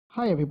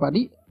Hi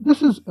everybody,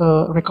 this is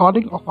a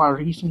recording of our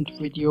recent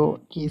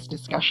video case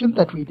discussion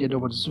that we did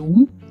over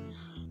Zoom.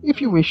 If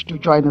you wish to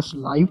join us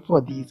live for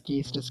these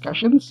case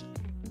discussions,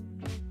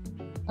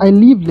 I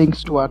leave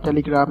links to our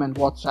Telegram and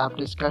WhatsApp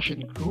discussion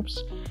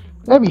groups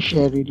where we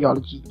share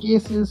radiology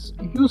cases,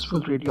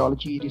 useful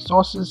radiology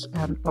resources,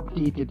 and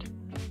updated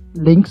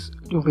links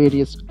to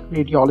various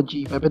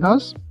radiology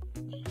webinars.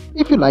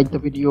 If you like the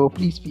video,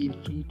 please feel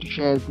free to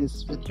share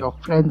this with your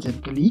friends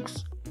and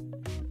colleagues.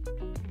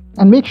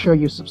 And make sure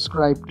you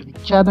subscribe to the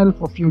channel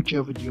for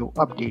future video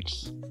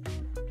updates.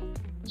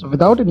 So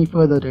without any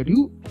further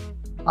ado,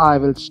 I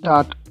will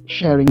start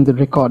sharing the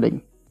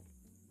recording.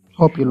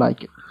 Hope you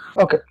like it.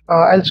 Okay,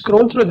 I'll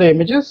scroll through the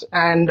images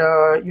and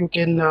you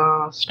can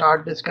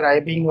start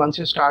describing once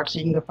you start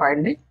seeing the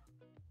finding.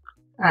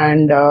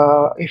 And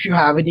if you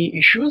have any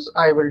issues,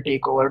 I will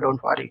take over,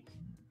 don't worry.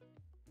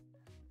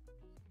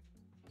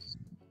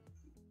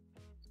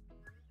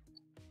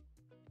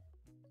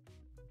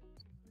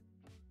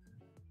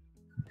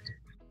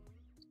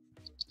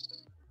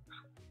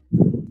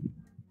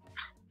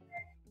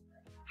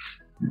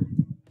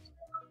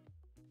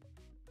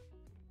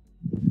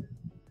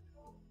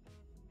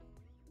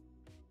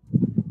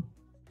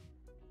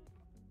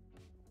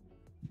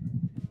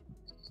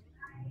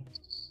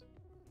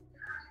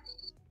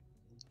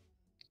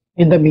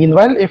 In the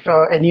meanwhile, if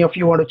any of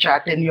you want to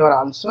chat in your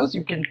answers,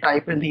 you can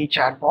type in the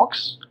chat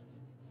box.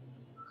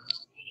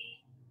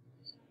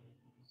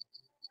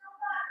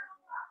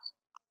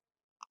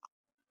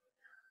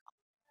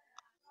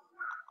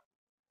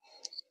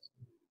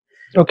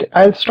 Okay,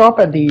 I'll stop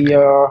at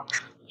the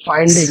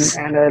finding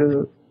and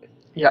I'll,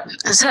 yeah.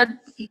 So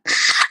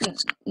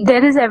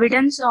there is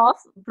evidence of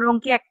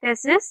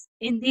bronchiectasis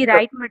in the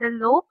right middle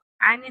lobe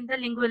and in the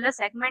lingular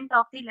segment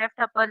of the left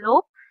upper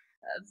lobe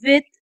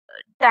with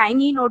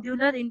tiny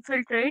nodular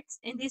infiltrates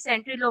in the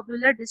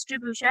centrilobular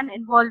distribution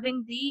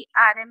involving the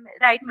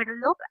right middle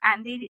lobe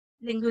and the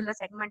lingular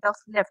segment of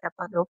left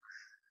upper lobe.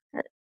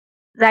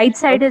 Right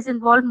side is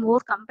involved more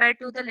compared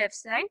to the left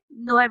side.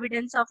 No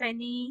evidence of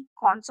any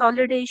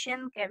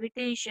consolidation,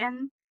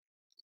 cavitation,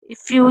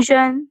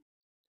 effusion.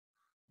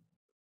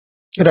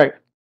 Right.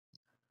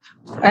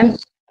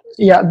 And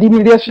yeah, the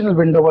mediastinal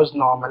window was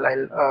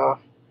normal.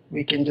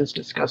 We can just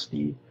discuss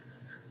the.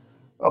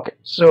 Okay,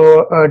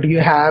 so do you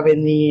have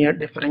any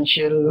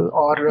differential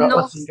or a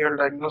No, serial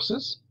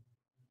diagnosis?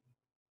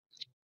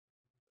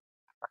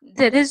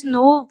 there is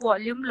no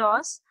volume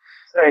loss,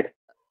 Right.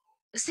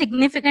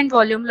 significant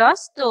volume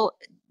loss. So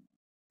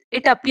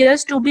it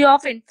appears to be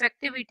of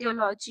infective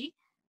etiology.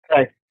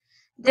 Right.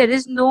 There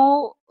is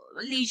no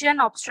lesion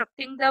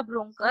obstructing the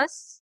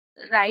bronchus,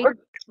 right Good.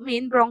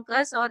 main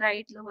bronchus or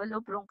right lower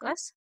lobe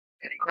bronchus.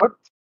 Very good.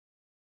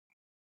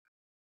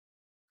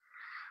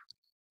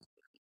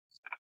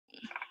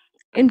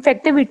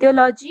 Infective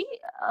etiology,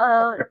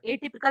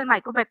 atypical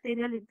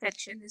mycobacterial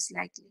infection is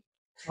likely.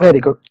 Very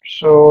good.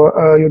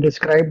 So you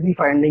described the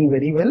finding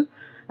very well,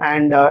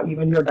 and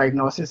even your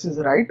diagnosis is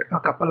right. A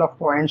couple of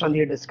points on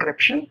the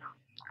description.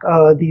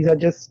 These are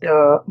just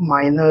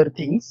minor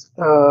things,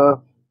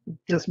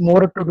 just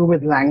more to do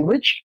with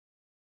language.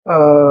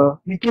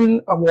 We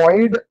can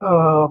avoid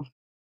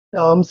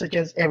terms such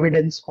as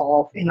evidence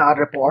of in our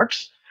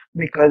reports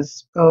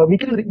because we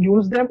can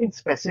use them in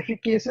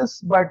specific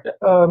cases, but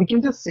we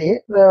can just say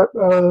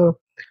that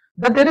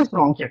there is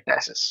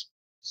bronchiectasis.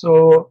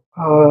 So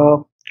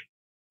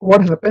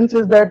what happens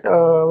is that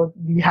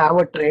we have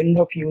a trend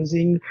of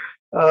using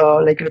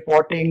like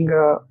reporting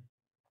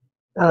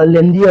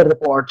lengthier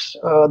reports.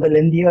 The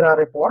lengthier our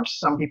reports,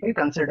 some people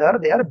consider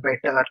they are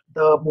better.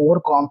 The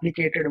more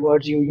complicated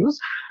words you use,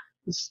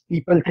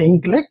 people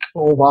think like,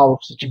 oh wow,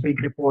 such a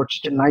big report,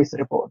 such a nice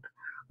report.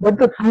 But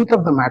the truth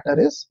of the matter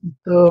is,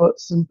 the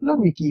simpler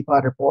we keep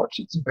our reports,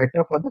 it's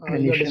better for the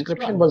clinicians. Your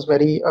description was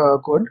very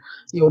good.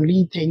 The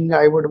only thing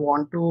I would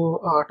want to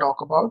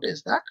talk about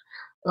is that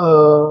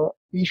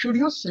we should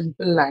use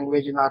simple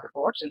language in our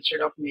reports instead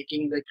of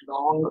making like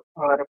long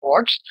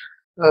reports.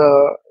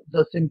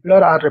 The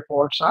simpler our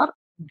reports are,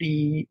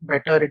 the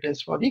better it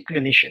is for the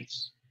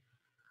clinicians.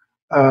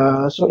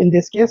 So in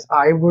this case,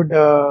 I would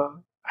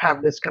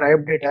have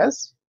described it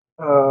as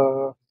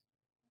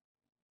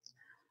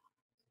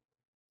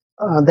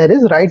there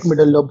is right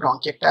middle lobe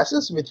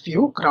bronchiectasis with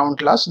few ground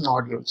glass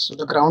nodules. So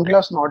the ground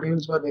glass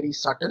nodules were very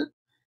subtle,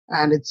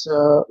 and it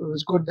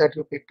was good that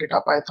you picked it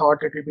up. I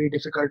thought it would be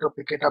difficult to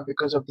pick it up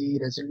because of the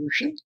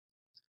resolution,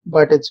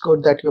 but it's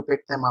good that you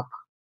picked them up.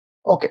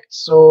 Okay,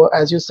 so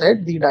as you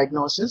said, the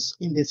diagnosis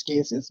in this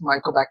case is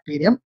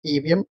Mycobacterium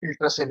avium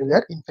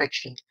intracellular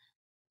infection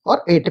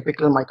or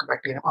atypical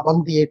mycobacterium.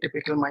 Among the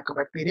atypical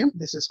mycobacterium,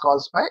 this is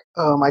caused by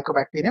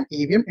Mycobacterium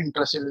avium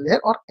intracellular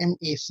or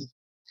MAC.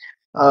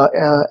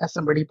 As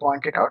somebody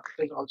pointed out,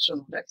 it is also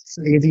known as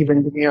lazy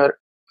Windermere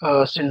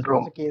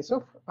syndrome. It's a case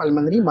of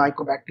pulmonary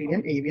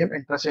Mycobacterium avium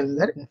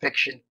intracellular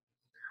infection.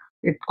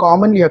 It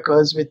commonly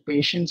occurs with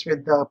patients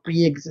with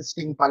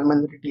pre-existing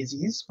pulmonary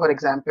disease, for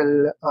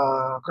example,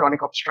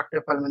 chronic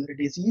obstructive pulmonary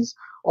disease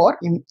or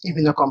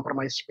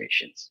immunocompromised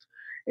patients.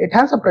 It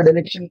has a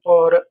predilection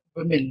for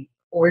women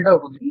older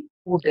women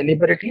who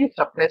deliberately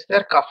suppress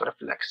their cough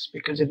reflex,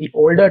 because in the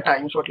older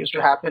times, what used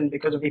to happen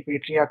because of the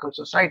patriarchal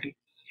society,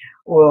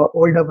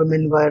 older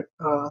women were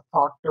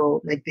thought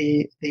to, like,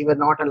 they were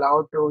not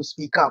allowed to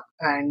speak up,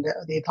 and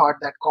they thought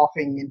that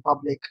coughing in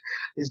public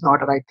is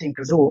not a right thing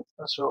to do,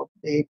 so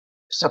they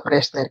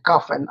suppressed their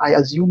cough. And I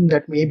assume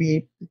that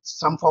maybe it's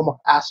some form of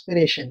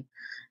aspiration,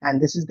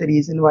 and this is the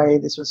reason why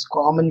this was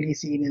commonly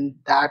seen in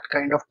that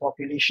kind of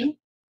population.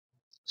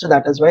 So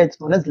that is why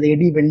it's known as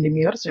Lady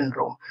Windermere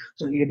Syndrome.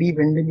 So Lady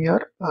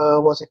Windermere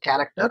was a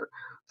character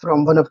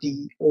from one of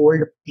the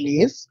old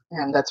plays,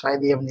 and that's why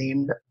they have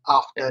named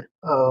after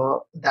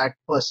that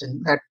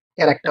person, that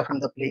character from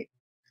the play.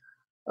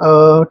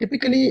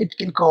 Typically, it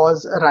can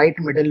cause a right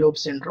middle lobe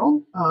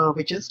syndrome,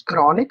 which is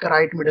chronic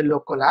right middle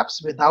lobe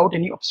collapse without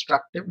any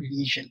obstructive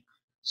lesion.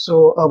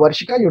 So,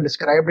 Varshika, you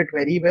described it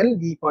very well,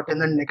 the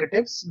pertinent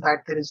negatives,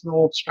 that there is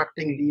no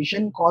obstructing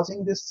lesion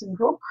causing this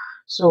syndrome.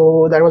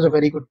 So that was a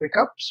very good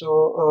pickup.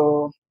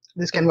 So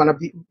this can be one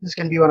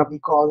of the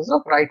causes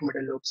of right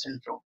middle lobe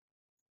syndrome.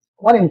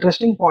 One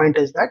interesting point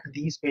is that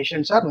these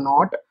patients are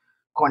not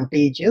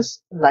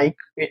contagious like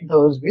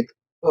those with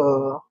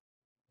uh,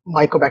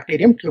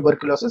 Mycobacterium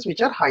tuberculosis,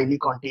 which are highly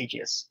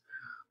contagious.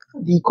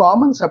 The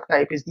common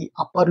subtype is the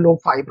upper lobe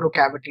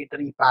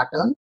fibrocavitary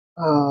pattern,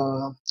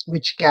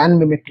 which can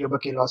mimic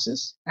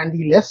tuberculosis, and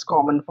the less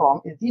common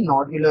form is the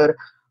nodular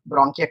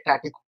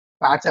bronchiectatic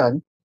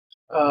pattern,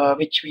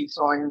 which we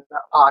saw in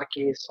our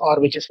case, or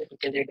which is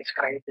typically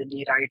described in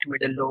the right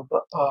middle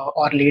lobe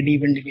or Lady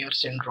Windermere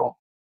syndrome.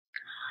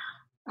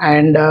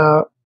 And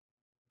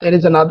there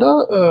is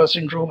another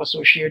syndrome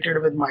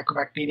associated with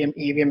Mycobacterium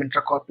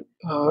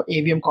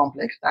avium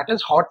complex, that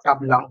is hot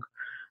tub lung,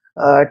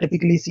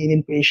 typically seen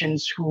in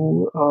patients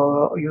who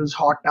use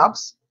hot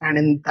tubs. And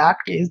in that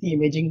case, the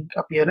imaging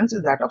appearance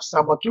is that of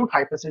subacute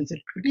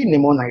hypersensitivity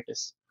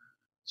pneumonitis.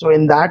 So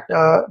in that,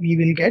 we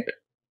will get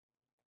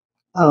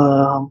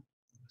uh,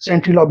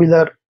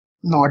 centrilobular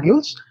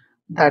nodules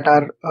that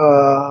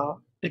are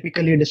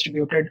typically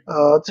distributed,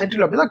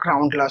 centrilobular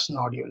ground glass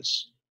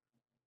nodules.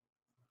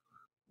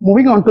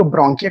 Moving on to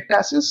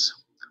bronchiectasis.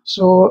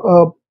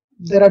 So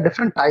there are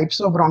different types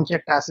of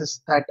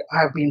bronchiectasis that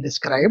have been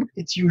described.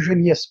 It's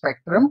usually a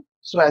spectrum.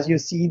 So as you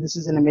see, this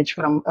is an image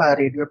from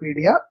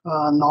Radiopedia.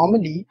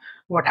 Normally,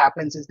 what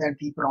happens is that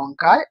the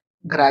bronchi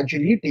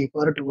gradually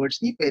taper towards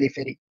the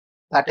periphery.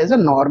 That is a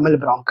normal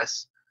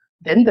bronchus.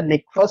 Then the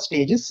next first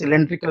stage is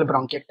cylindrical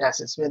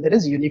bronchiectasis, where there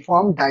is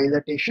uniform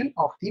dilatation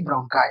of the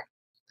bronchi.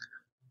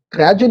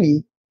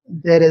 Gradually,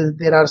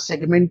 there are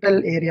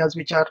segmental areas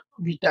which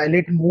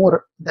dilate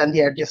more than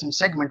the adjacent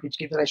segment, which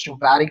gives rise to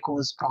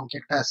varicose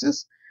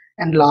bronchiectasis.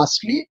 And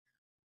lastly,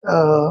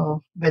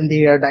 when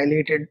they are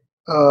dilated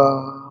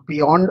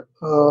beyond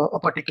a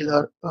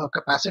particular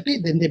capacity,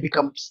 then they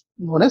become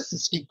known as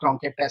cystic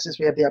bronchiectasis,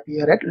 where they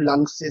appear at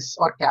lung cysts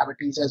or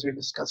cavities, as we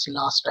discussed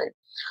last time.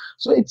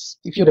 So it's,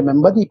 if you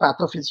remember the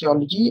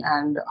pathophysiology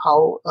and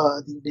how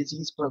the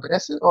disease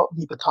progresses or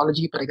the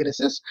pathology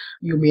progresses,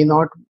 you may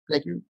not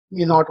you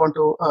may not want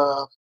to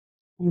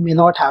you may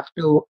not have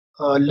to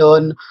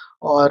learn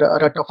or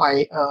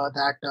ratify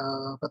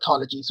that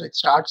pathology. So it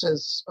starts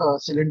as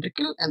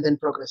cylindrical and then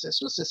progresses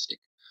to cystic.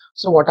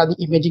 So what are the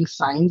imaging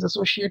signs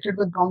associated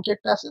with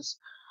bronchiectasis?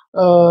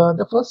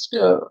 The first,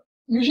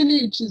 usually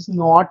it is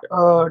not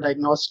a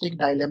diagnostic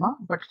dilemma,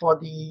 but for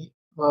the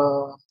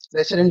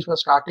residents who are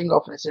starting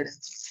off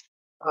residency,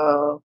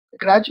 uh,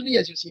 gradually,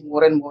 as you see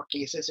more and more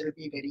cases, it will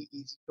be very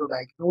easy to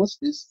diagnose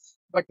this,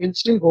 but we'll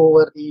still go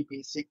over the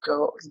basic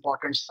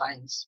important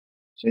signs.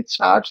 So it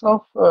starts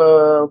off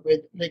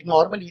with, like,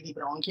 normally the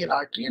bronchial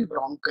artery and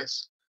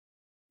bronchus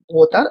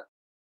both are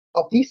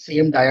of the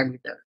same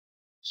diameter.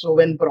 So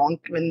when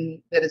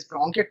there is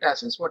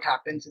bronchiectasis, what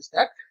happens is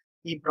that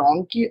the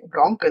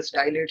bronchus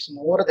dilates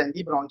more than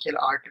the bronchial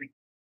artery.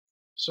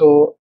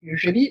 So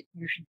usually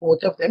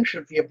both of them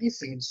should be of the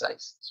same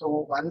size.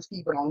 So once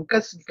the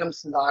bronchus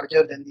becomes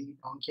larger than the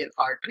bronchial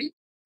artery,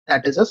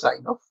 that is a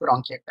sign of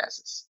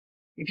bronchiectasis.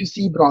 If you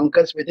see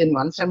bronchus within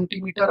 1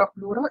 centimeter of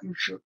pleura, you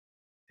should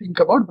think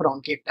about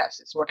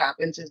bronchiectasis. What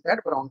happens is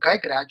that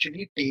bronchi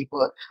gradually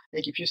taper.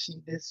 Like if you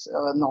see this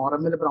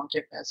normal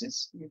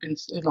bronchiectasis, you can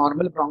see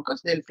normal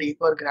bronchus, they'll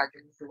taper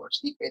gradually towards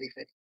the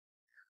periphery.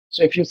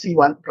 So if you see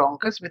one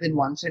bronchus within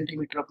 1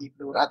 centimeter of the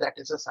pleura, that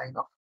is a sign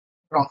of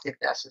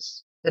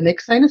bronchiectasis. The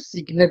next sign is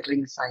signet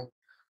ring sign.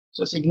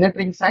 So signet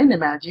ring sign,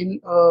 imagine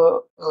a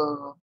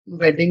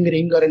wedding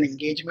ring or an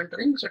engagement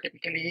ring. So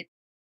typically,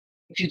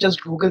 if you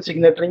just Google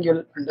signet ring,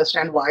 you'll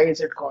understand why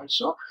is it called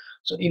so.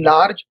 So the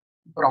large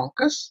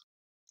bronchus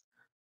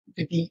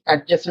with the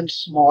adjacent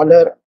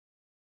smaller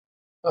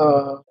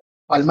uh,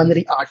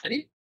 pulmonary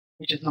artery,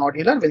 which is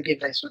nodular, will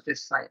give rise to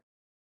this sign.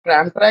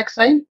 Tram track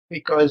sign,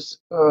 because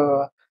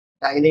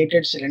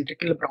dilated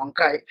cylindrical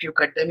bronchi, if you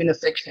cut them in a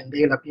section,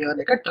 they will appear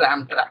like a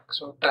tram track.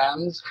 So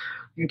trams,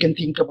 you can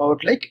think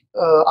about like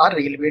our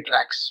railway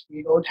tracks.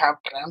 We don't have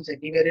trams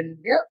everywhere in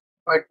India,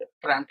 but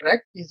tram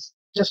track is,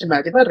 just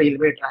imagine a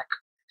railway track.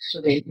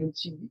 So they will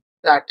see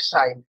that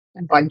sign.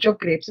 And bunch of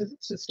grapes is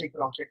cystic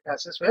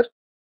bronchiectasis, where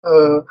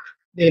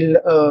they'll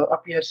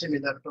appear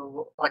similar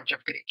to a bunch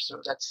of grapes.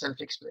 So that's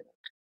self-explanatory.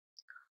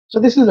 So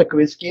this is a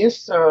quiz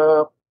case.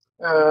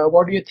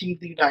 What do you think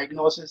the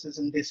diagnosis is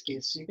in this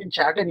case? You can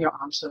chat in your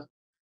answer.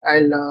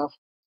 I'll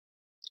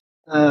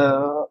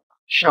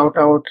shout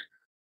out.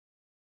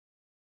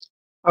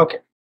 Okay.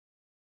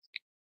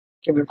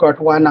 Okay, we've got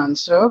one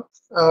answer.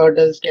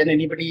 Can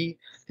anybody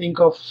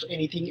think of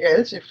anything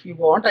else? If you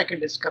want, I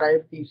can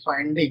describe the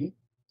finding.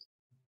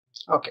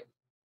 Okay.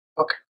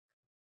 Okay.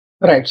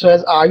 Right. So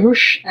as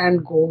Ayush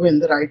and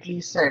Govind rightly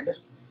said,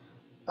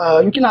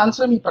 you can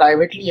answer me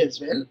privately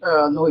as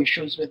well. No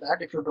issues with that.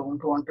 If you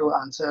don't want to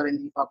answer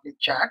in the public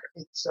chat,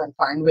 I'm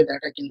fine with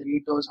that. I can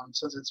read those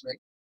answers as well.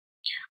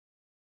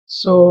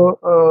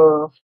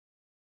 So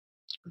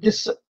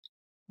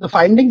the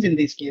findings in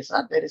this case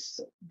are there is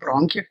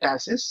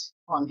bronchiectasis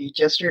on the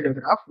chest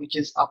radiograph, which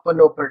is upper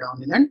lobe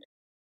predominant,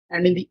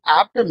 and in the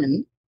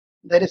abdomen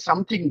there is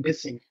something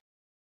missing.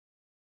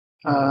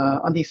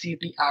 On the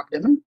CT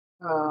abdomen,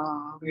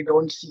 we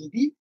don't see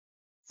the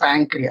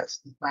pancreas.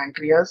 The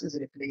pancreas is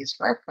replaced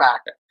by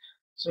fat.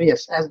 So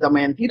yes, as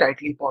Damayanti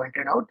rightly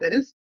pointed out, there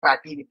is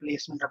fatty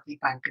replacement of the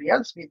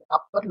pancreas with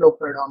upper lobe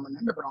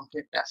predominant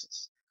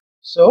bronchiectasis.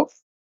 So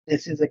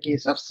this is a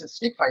case of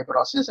cystic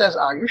fibrosis, as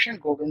Ayush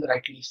and Govind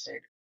rightly said.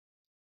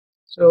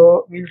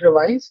 So we'll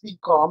revise the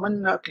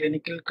common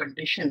clinical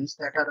conditions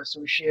that are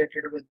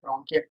associated with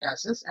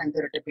bronchiectasis and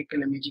their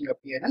typical imaging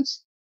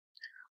appearance.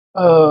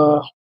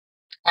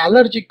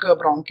 Allergic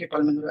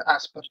bronchopulmonary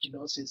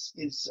aspergillosis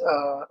is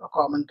a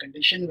common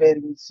condition where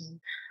we see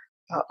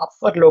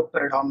upper lobe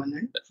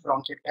predominant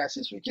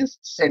bronchiectasis, which is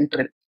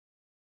central.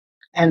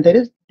 And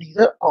these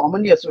are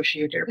commonly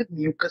associated with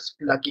mucus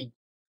plugging.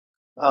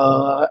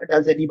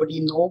 Does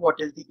anybody know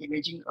what is the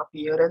imaging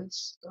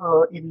appearance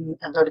in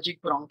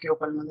allergic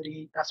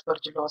bronchopulmonary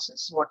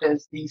aspergillosis? What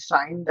is the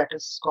sign that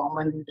is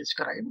commonly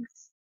described?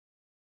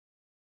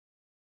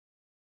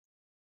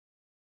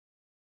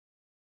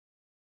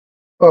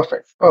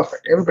 Perfect,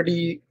 perfect.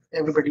 Everybody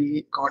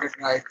got it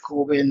right.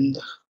 Govind,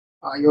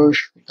 Ayush,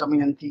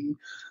 Damayanti,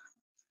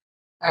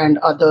 and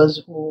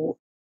others who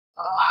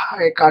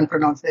I can't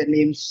pronounce their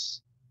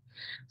names.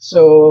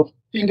 So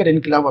finger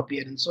in glove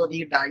appearance. So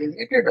the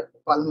dilated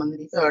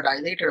pulmonary,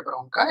 dilated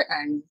bronchi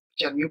and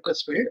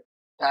mucus filled,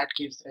 that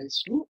gives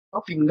rise to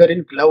a finger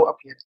in glove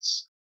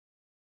appearance.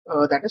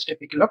 That is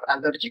typical of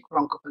allergic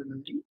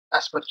bronchopulmonary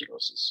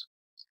aspergillosis.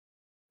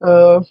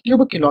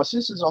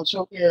 Tuberculosis is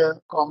also a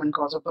common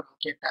cause of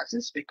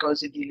bronchiectasis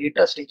because in the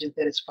later stages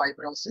there is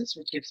fibrosis,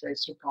 which gives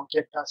rise to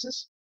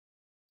bronchiectasis.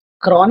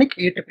 Chronic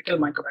atypical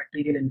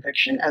mycobacterial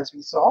infection, as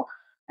we saw,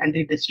 and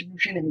the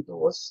distribution in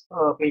those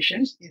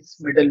patients is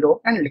middle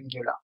lobe and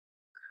lingula.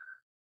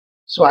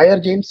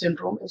 Swyer-James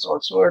syndrome is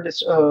also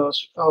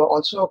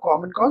also a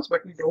common cause,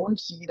 but we don't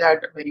see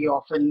that very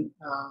often.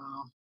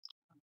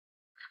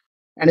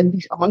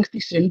 And amongst the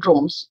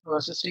syndromes,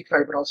 cystic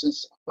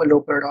fibrosis, upper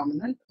lobe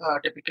predominant,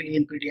 typically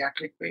in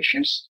pediatric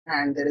patients,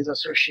 and there is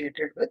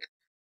associated with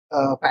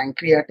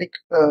pancreatic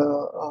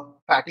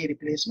fatty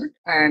replacement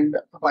and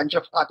a bunch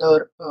of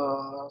other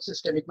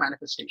systemic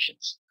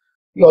manifestations.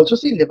 We also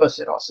see liver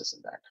cirrhosis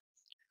in that.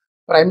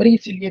 Primary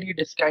ciliary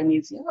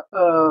dyskinesia,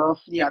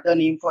 the other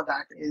name for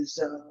that is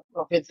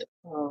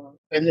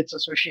when it's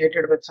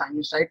associated with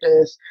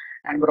sinusitis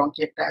and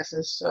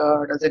bronchiectasis.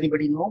 Does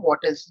anybody know what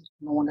is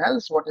known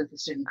as, what is the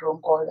syndrome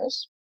called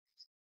as?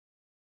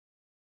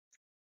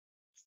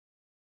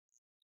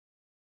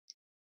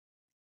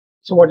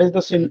 So what is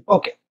the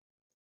Okay.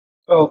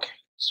 Okay,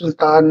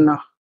 Sultan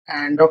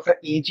and Dr.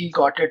 AG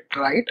got it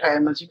right. I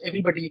am assuming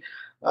everybody,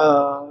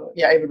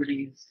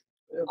 everybody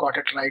got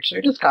it right. So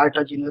it is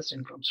cartaginous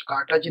syndrome. So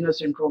cartaginous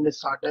syndrome is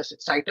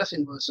situs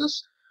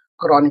inversus,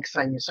 chronic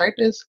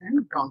sinusitis,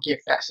 and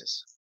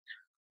bronchiectasis.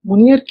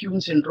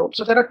 Munir-Kuhn syndrome.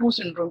 So there are two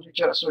syndromes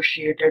which are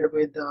associated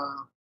with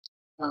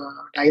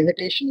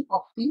dilatation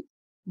of the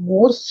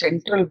more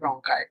central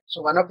bronchi.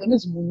 So one of them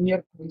is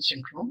Munir-Kuhn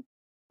syndrome,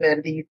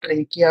 where the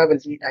trachea will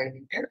be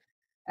dilated.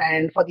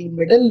 And for the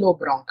middle lobe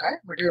bronchi,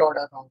 middle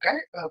order bronchi,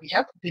 we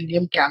have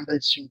William Campbell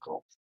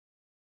syndrome.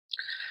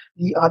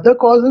 The other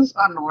causes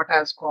are not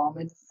as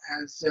common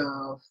as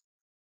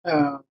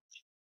the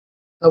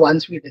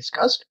ones we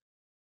discussed.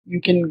 You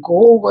can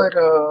go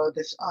over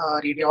this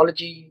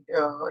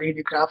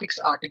radiographics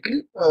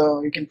article.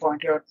 You can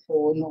point your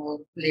phone, or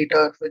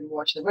later when you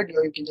watch the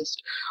video, you can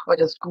just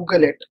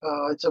Google it.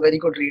 It's a very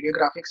good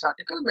radiographics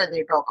article where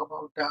they talk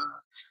about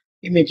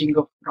imaging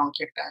of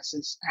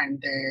bronchiectasis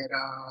and their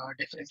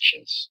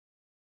differentials.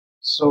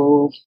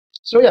 So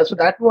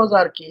that was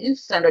our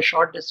case and a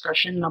short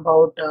discussion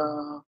about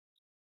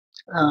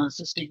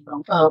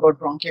about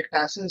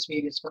bronchiectasis,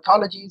 various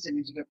pathologies,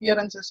 imaging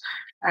appearances,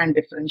 and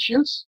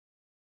differentials.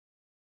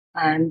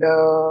 And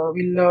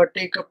we'll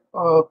take up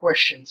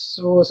questions.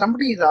 So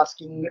somebody is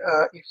asking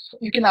if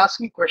you can ask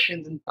me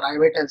questions in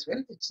private as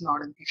well. It's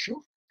not an issue.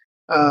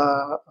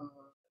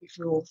 If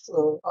you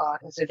are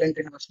hesitant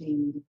in asking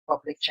in the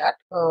public chat.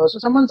 So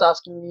someone's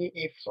asking me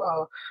if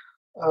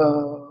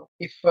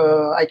if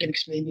I can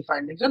explain the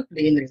findings on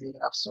plain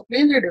radiographs. So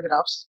plain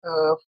radiographs,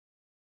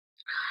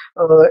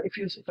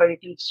 if I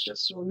can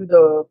just show you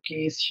the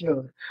case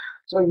here.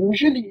 So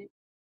usually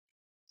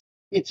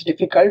it's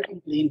difficult in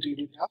plain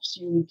radiographs.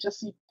 You will just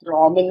see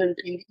prominent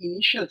in the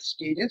initial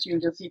stages. You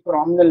will just see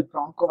prominent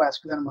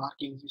bronchovascular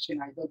markings, which can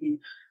either be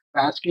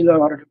vascular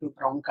or due to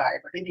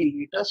bronchi. But in the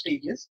later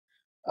stages,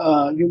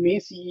 you may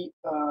see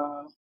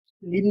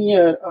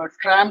linear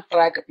tram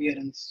track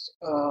appearance.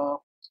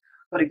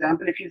 For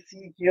example, if you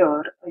see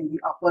here in the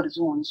upper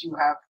zones, you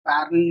have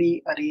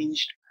parallelly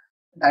arranged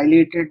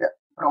dilated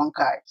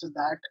bronchi. So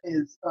that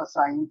is a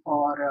sign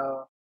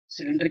for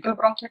cylindrical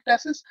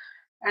bronchiectasis.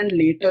 And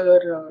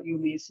later, you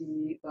may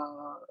see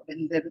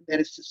when there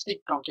is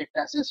cystic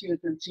bronchiectasis, you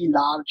will see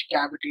large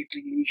cavitary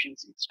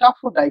lesions. It's tough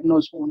to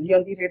diagnose only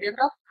on the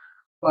radiograph,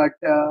 but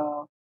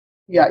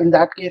yeah, in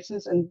that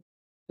cases, and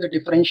the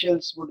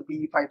differentials would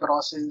be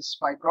fibrosis,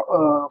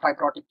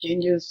 fibrotic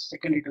changes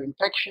secondary to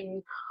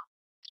infection,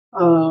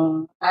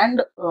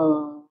 and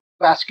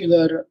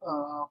vascular,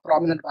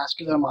 prominent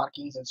vascular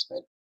markings as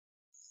well.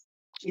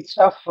 It's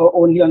tough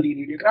only on the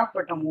radiograph,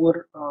 but the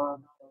more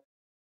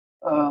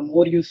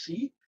you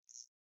see,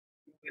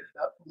 you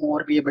will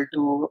more be able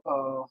to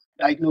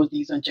diagnose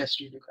these on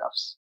chest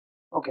radiographs.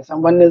 Okay,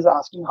 someone is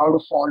asking how to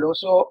follow.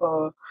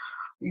 So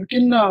you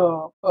can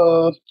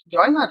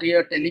join our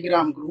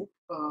Telegram group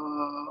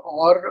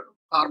or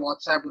our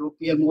WhatsApp group.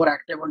 We are more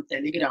active on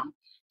Telegram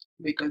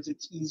because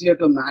it's easier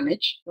to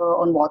manage.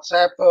 On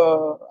WhatsApp,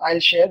 I'll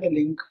share the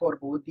link for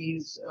both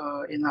these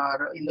in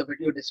the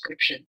video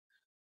description,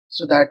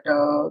 so that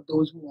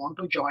those who want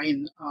to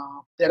join,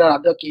 there are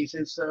other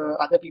cases,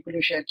 other people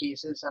who share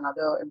cases and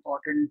other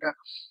important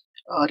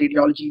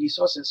radiology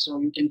resources. So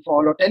you can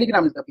follow.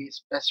 Telegram is the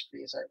best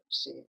place, I would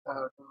say,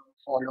 to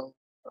follow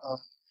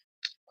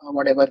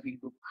whatever we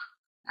do.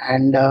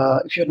 And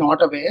if you're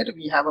not aware,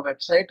 we have a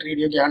website,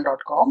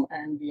 radiogyan.com,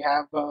 and we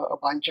have a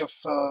bunch of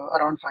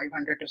around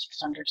 500 to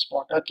 600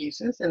 spotter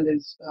cases, and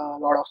there's a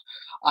lot of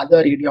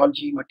other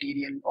radiology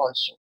material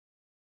also.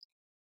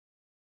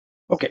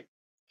 Okay.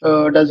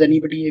 Does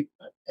anybody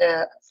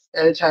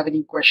else have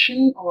any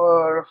question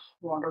or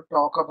want to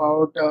talk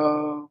about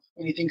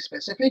anything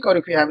specific, or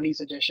if you have any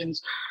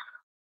suggestions,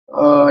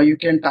 you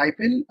can type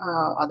in.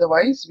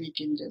 Otherwise, we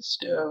can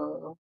just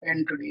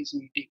end today's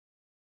meeting.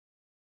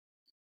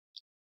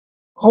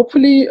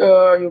 Hopefully,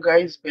 you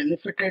guys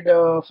benefited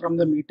from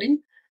the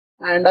meeting,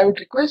 and I would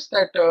request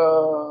that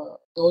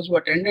those who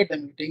attended the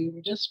meeting,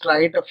 you just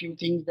write a few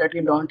things that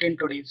you learned in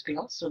today's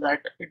class, so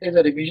that it is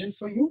a revision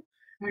for you.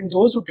 And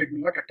those who did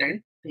not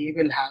attend, they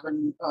will have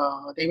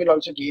they will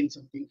also gain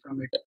something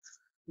from it.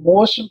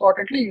 Most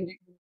importantly, you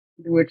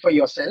do it for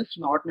yourself,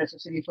 not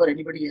necessarily for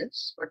anybody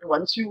else. But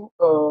once you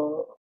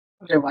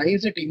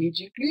revise it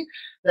immediately,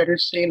 that will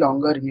stay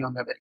longer in your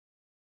memory.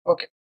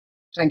 Okay.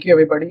 Thank you,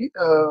 everybody.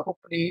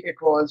 Hopefully, it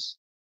was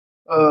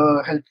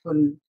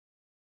helpful.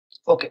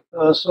 Okay,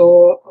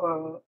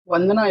 so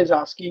Vandana is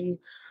asking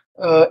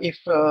if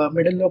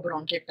middle lobe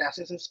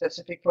bronchiectasis is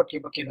specific for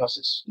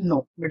tuberculosis.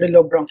 No, middle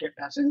lobe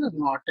bronchiectasis is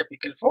not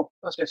typical for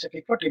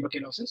specific for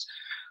tuberculosis.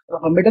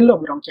 Middle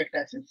lobe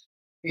bronchiectasis,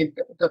 with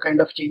the kind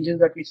of changes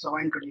that we saw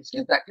in today's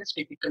case, that is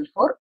typical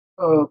for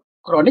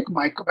chronic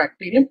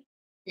Mycobacterium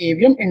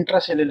avium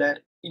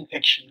intracellular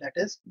infection, that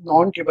is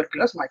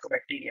non-tuberculous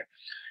mycobacteria.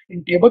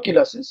 In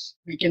tuberculosis,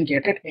 we can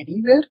get it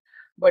anywhere,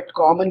 but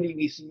commonly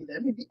we see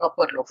them in the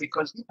upper lobe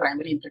because the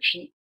primary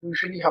infection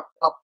usually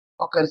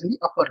occurs in the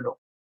upper lobe.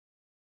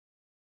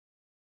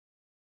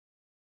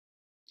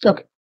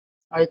 Okay,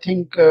 I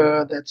think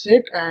that's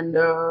it, and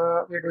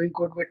we're doing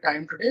good with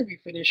time today. We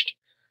finished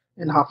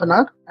in half an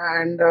hour,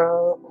 and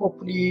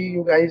hopefully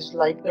you guys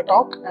like the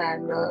talk,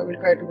 and we'll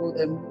try to do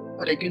them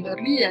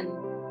regularly. And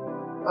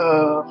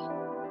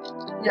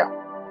yeah,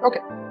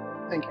 okay,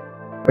 thank you.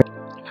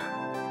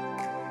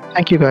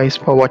 Thank you guys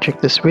for watching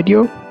this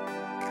video.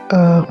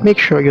 Make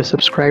sure you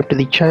subscribe to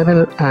the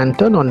channel and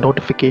turn on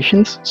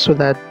notifications so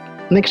that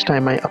next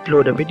time I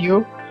upload a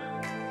video,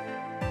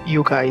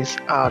 you guys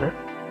are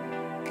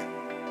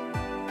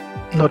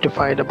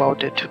notified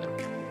about it.